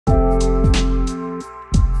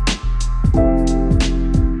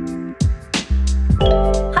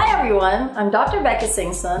everyone, I'm Dr. Becky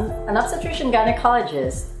Singson, an obstetrician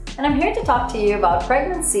gynecologist, and I'm here to talk to you about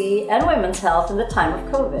pregnancy and women's health in the time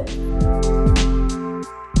of COVID.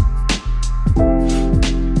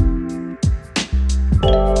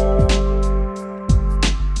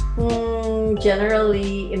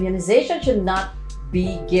 Generally, immunization should not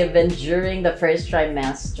be given during the first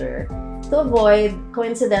trimester to avoid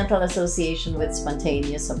coincidental association with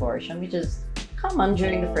spontaneous abortion, which is common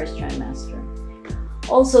during the first trimester.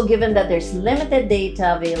 Also, given that there's limited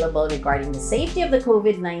data available regarding the safety of the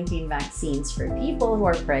COVID-19 vaccines for people who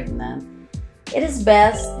are pregnant, it is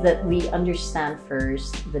best that we understand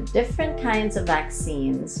first the different kinds of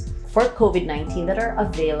vaccines for COVID-19 that are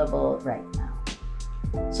available right now.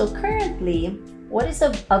 So currently, what is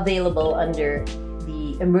available under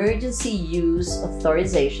the emergency use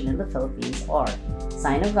authorization in the Philippines are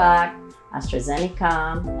Sinovac,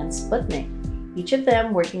 AstraZeneca, and Sputnik, each of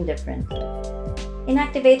them working differently.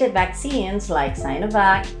 Inactivated vaccines like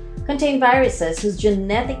Sinovac contain viruses whose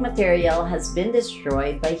genetic material has been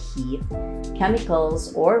destroyed by heat,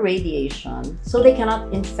 chemicals, or radiation, so they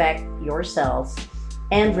cannot infect your cells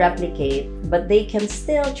and replicate, but they can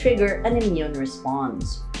still trigger an immune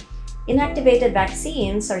response. Inactivated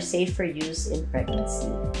vaccines are safe for use in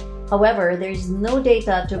pregnancy. However, there is no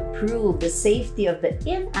data to prove the safety of the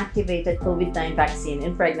inactivated COVID-19 vaccine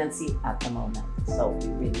in pregnancy at the moment, so we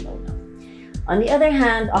really don't know. On the other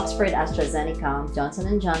hand, Oxford AstraZeneca,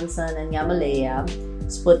 Johnson & Johnson, and Gamaleya,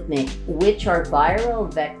 Sputnik, which are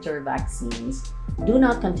viral vector vaccines, do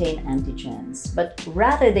not contain antigens, but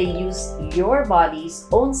rather they use your body's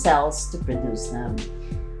own cells to produce them.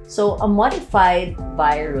 So a modified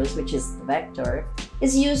virus, which is the vector,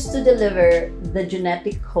 is used to deliver the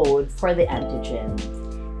genetic code for the antigen.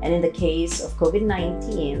 And in the case of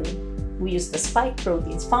COVID-19, we use the spike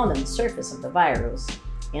proteins found on the surface of the virus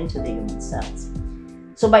into the human cells.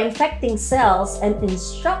 So by infecting cells and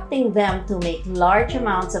instructing them to make large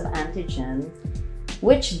amounts of antigen,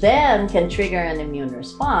 which then can trigger an immune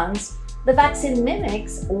response, the vaccine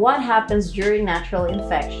mimics what happens during natural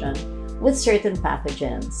infection with certain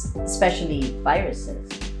pathogens, especially viruses.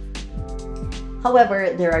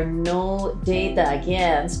 However, there are no data,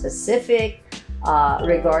 again, specific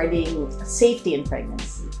regarding safety in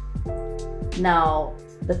pregnancy. Now,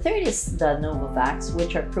 the third is the Novavax,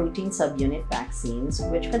 which are protein subunit vaccines,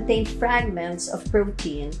 which contain fragments of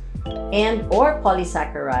protein and or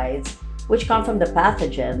polysaccharides which come from the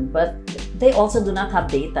pathogen, but they also do not have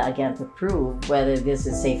data, again, to prove whether this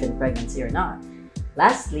is safe in pregnancy or not.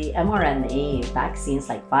 Lastly, mRNA vaccines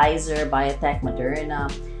like Pfizer, BioNTech, Moderna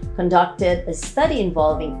conducted a study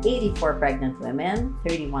involving 84 pregnant women,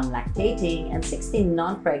 31 lactating, and 16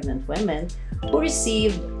 non-pregnant women who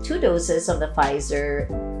received 2 doses of the Pfizer,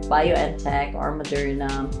 BioNTech, or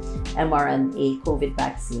Moderna mRNA COVID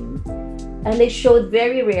vaccine. And they showed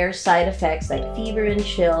very rare side effects like fever and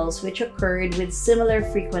chills, which occurred with similar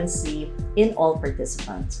frequency in all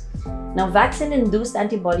participants. Now, vaccine-induced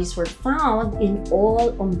antibodies were found in all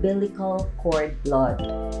umbilical cord blood.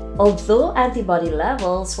 Although antibody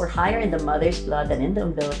levels were higher in the mother's blood than in the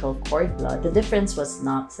umbilical cord blood, the difference was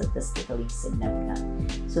not statistically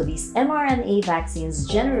significant. So these mRNA vaccines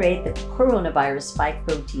generate the coronavirus spike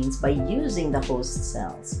proteins by using the host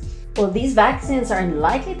cells. Well, these vaccines are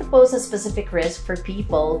unlikely to pose a specific risk for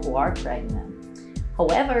people who are pregnant.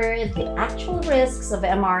 However, the actual risks of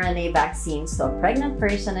mRNA vaccines to a pregnant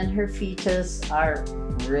person and her fetus are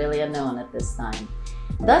really unknown at this time.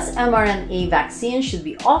 Thus, mRNA vaccines should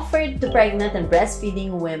be offered to pregnant and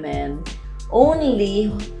breastfeeding women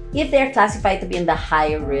only if they are classified to be in the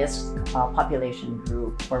high-risk population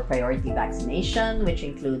group for priority vaccination, which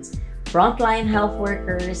includes frontline health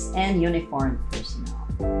workers and uniformed personnel.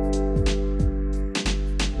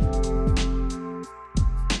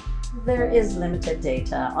 There is limited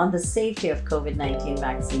data on the safety of COVID-19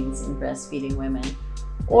 vaccines in breastfeeding women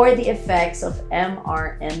or the effects of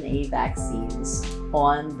mRNA vaccines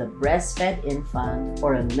on the breastfed infant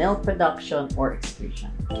or on milk production or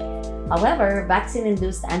excretion. However,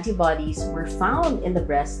 vaccine-induced antibodies were found in the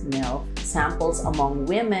breast milk samples among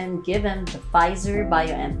women given the Pfizer,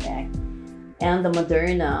 BioNTech, and the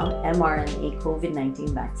Moderna mRNA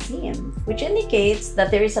COVID-19 vaccine, which indicates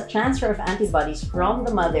that there is a transfer of antibodies from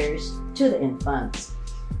the mothers to the infants.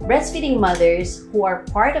 Breastfeeding mothers who are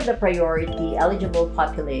part of the priority eligible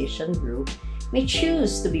population group may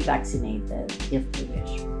choose to be vaccinated if they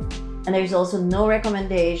wish. And there is also no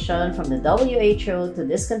recommendation from the WHO to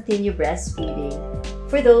discontinue breastfeeding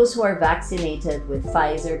for those who are vaccinated with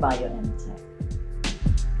Pfizer, BioNTech.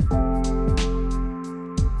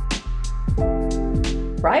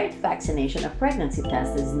 Prior to vaccination, a pregnancy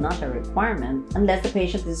test is not a requirement unless the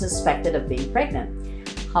patient is suspected of being pregnant.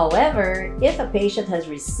 However, if a patient has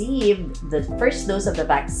received the first dose of the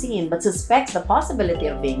vaccine but suspects the possibility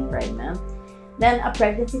of being pregnant, then a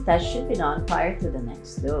pregnancy test should be done prior to the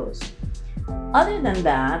next dose. Other than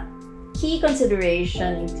that, key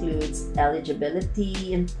consideration includes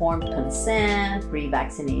eligibility, informed consent,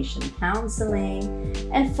 pre-vaccination counseling,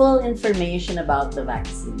 and full information about the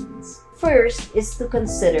vaccines. First is to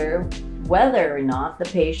consider whether or not the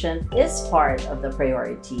patient is part of the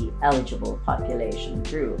priority eligible population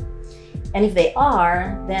group. And if they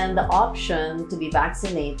are, then the option to be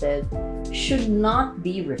vaccinated should not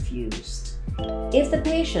be refused. If the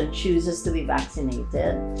patient chooses to be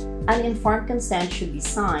vaccinated, an informed consent should be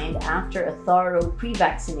signed after a thorough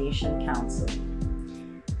pre-vaccination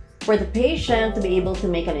counseling. For the patient to be able to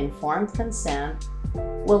make an informed consent,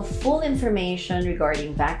 full information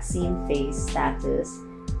regarding vaccine phase status,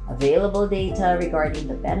 available data regarding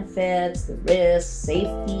the benefits, the risks,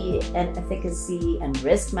 safety and efficacy, and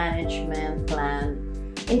risk management plan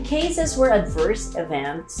in cases where adverse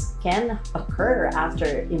events can occur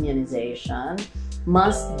after immunization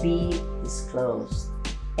must be disclosed,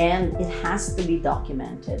 and it has to be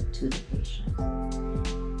documented to the patient.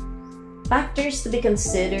 Factors to be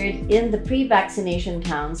considered in the pre-vaccination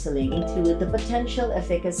counseling include the potential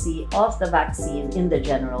efficacy of the vaccine in the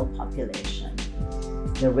general population,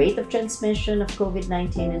 the rate of transmission of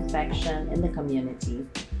COVID-19 infection in the community,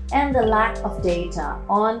 and the lack of data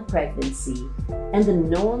on pregnancy and the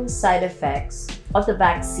known side effects of the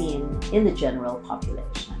vaccine in the general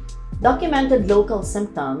population. Documented local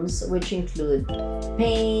symptoms, which include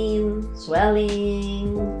pain,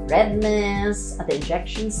 swelling, redness at the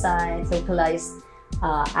injection site, localized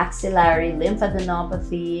axillary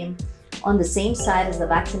lymphadenopathy on the same side as the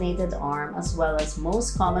vaccinated arm, as well as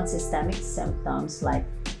most common systemic symptoms like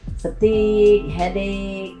fatigue,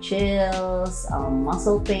 headache, chills,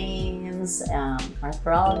 muscle pains,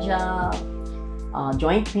 arthralgia,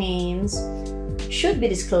 joint pains, should be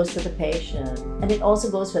disclosed to the patient. And it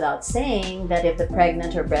also goes without saying that if the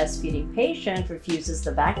pregnant or breastfeeding patient refuses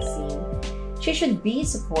the vaccine, she should be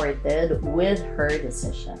supported with her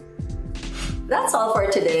decision. That's all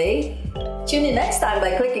for today. Tune in next time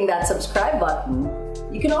by clicking that subscribe button.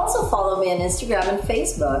 You can also follow me on Instagram and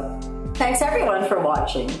Facebook. Thanks everyone for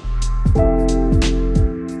watching.